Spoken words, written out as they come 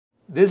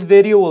This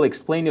video will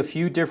explain a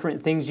few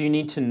different things you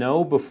need to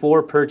know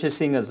before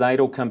purchasing a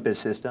ZYTO Compass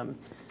system.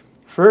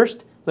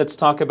 First, let's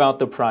talk about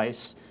the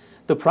price.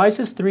 The price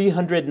is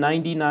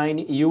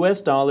 $399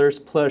 US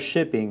plus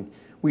shipping.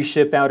 We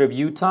ship out of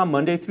Utah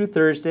Monday through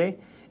Thursday,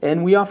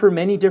 and we offer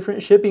many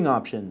different shipping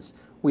options.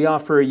 We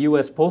offer a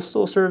US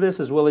Postal Service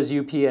as well as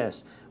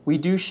UPS. We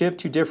do ship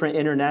to different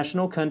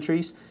international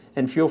countries,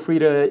 and feel free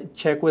to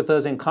check with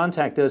us and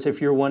contact us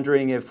if you're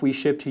wondering if we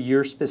ship to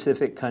your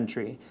specific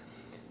country.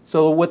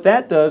 So what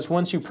that does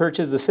once you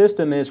purchase the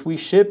system is we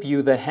ship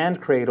you the hand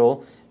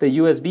cradle, the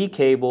USB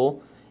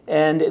cable,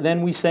 and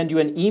then we send you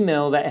an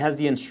email that has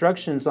the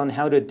instructions on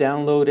how to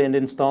download and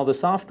install the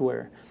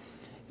software.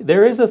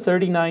 There is a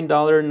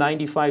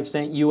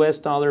 $39.95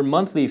 US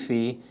monthly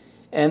fee,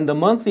 and the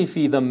monthly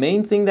fee, the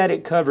main thing that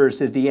it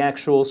covers is the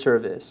actual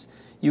service.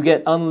 You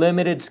get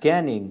unlimited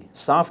scanning,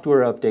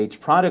 software updates,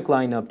 product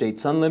line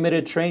updates,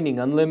 unlimited training,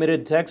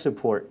 unlimited tech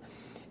support.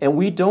 And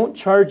we don't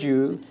charge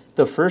you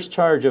the first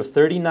charge of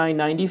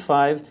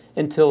 $39.95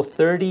 until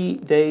 30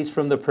 days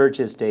from the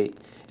purchase date.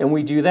 And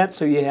we do that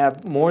so you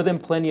have more than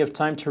plenty of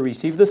time to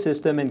receive the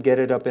system and get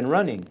it up and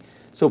running.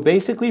 So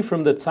basically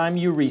from the time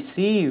you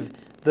receive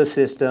the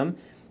system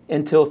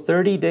until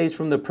 30 days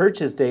from the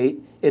purchase date,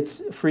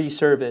 it's free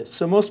service.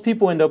 So most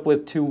people end up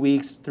with 2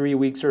 weeks, 3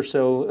 weeks or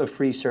so of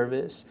free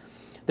service.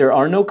 There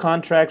are no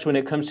contracts when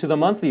it comes to the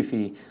monthly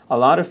fee. A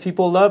lot of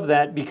people love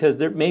that because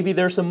maybe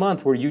there's a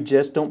month where you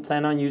just don't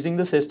plan on using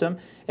the system,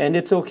 and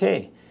it's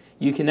okay.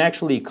 You can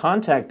actually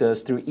contact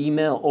us through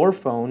email or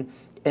phone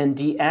and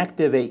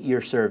deactivate your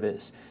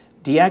service.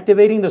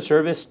 Deactivating the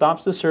service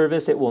stops the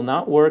service. It will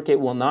not work. It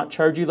will not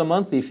charge you the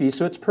monthly fee,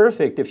 so it's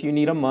perfect if you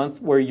need a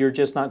month where you're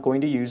just not going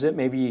to use it.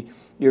 Maybe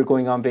you're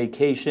going on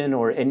vacation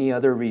or any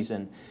other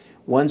reason.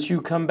 Once you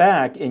come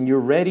back and you're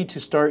ready to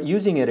start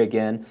using it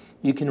again,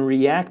 you can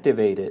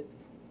reactivate it.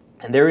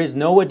 And there is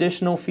no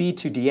additional fee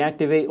to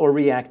deactivate or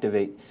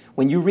reactivate.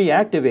 When you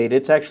reactivate,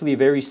 it's actually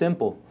very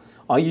simple.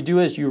 All you do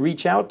is you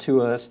reach out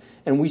to us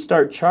and we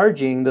start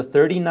charging the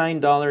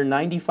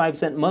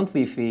 $39.95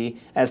 monthly fee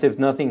as if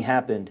nothing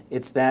happened.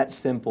 It's that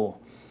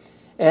simple.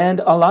 And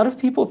a lot of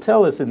people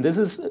tell us, and this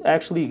is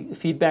actually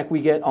feedback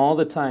we get all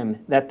the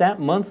time, that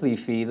monthly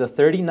fee, the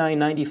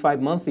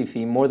 $39.95 monthly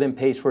fee, more than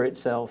pays for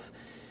itself.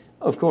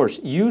 Of course,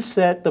 you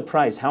set the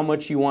price, how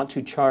much you want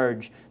to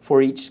charge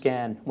for each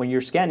scan when you're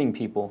scanning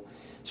people.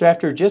 So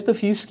after just a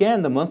few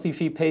scans, the monthly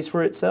fee pays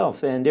for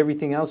itself and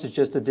everything else is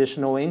just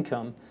additional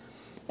income.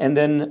 And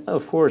then,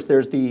 of course,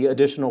 there's the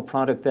additional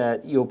product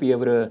that you'll be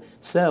able to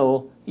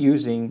sell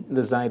using the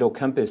ZYTO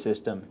Compass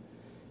system.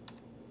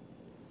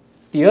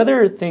 The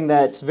other thing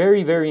that's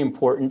very, very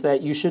important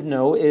that you should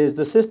know is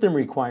the system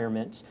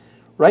requirements.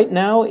 Right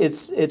now,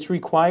 it's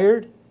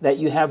required that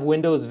you have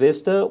Windows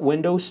Vista,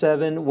 Windows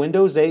 7,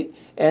 Windows 8,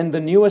 and the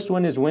newest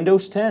one is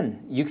Windows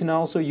 10. You can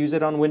also use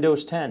it on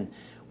Windows 10.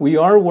 We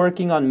are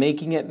working on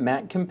making it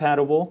Mac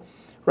compatible.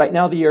 Right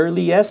now, the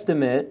early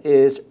estimate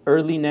is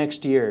early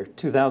next year,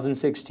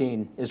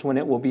 2016, is when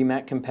it will be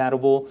Mac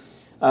compatible.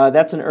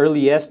 That's an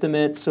early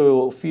estimate,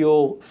 so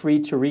feel free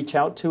to reach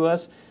out to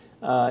us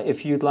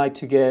if you'd like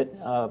to get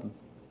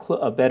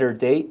a better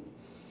date.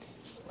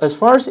 As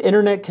far as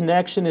internet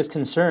connection is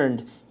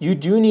concerned, you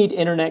do need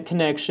internet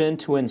connection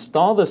to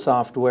install the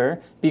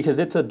software because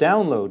it's a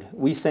download.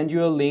 We send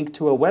you a link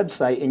to a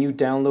website and you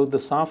download the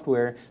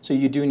software, so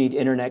you do need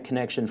internet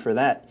connection for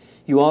that.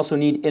 You also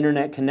need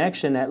internet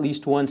connection at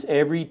least once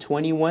every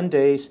 21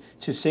 days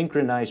to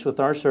synchronize with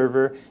our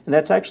server, and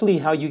that's actually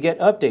how you get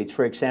updates.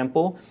 For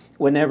example,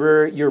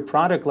 whenever your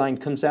product line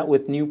comes out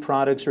with new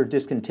products or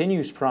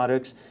discontinues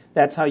products,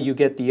 that's how you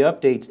get the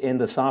updates in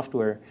the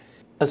software.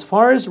 As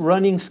far as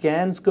running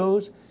scans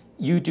goes,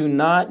 you do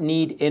not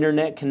need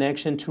internet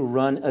connection to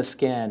run a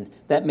scan.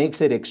 That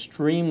makes it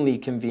extremely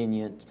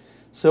convenient.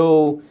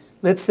 So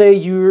let's say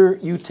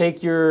you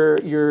take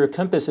your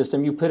Compass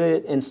system, you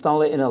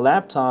install it in a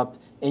laptop,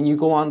 and you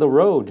go on the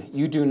road.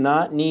 You do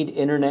not need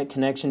internet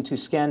connection to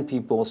scan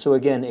people. So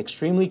again,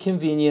 extremely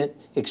convenient,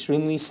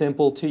 extremely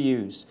simple to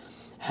use.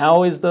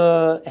 How is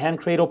the hand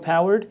cradle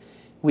powered?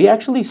 We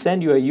actually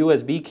send you a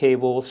USB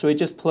cable, so it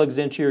just plugs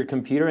into your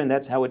computer and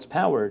that's how it's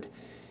powered.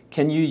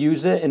 Can you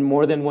use it in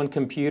more than one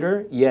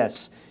computer?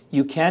 Yes.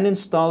 You can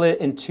install it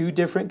in 2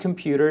 different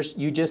computers.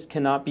 You just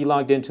cannot be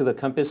logged into the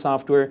Compass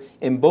software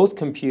in both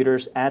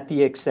computers at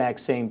the exact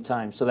same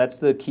time. So that's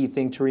the key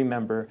thing to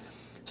remember.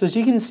 So as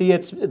you can see,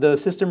 the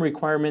system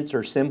requirements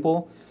are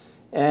simple.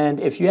 And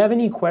if you have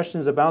any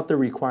questions about the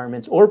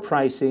requirements or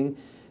pricing,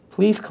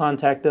 please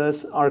contact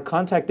us. Our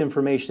contact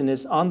information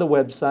is on the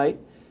website,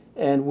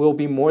 and we'll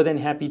be more than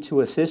happy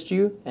to assist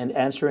you and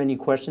answer any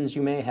questions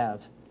you may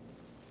have.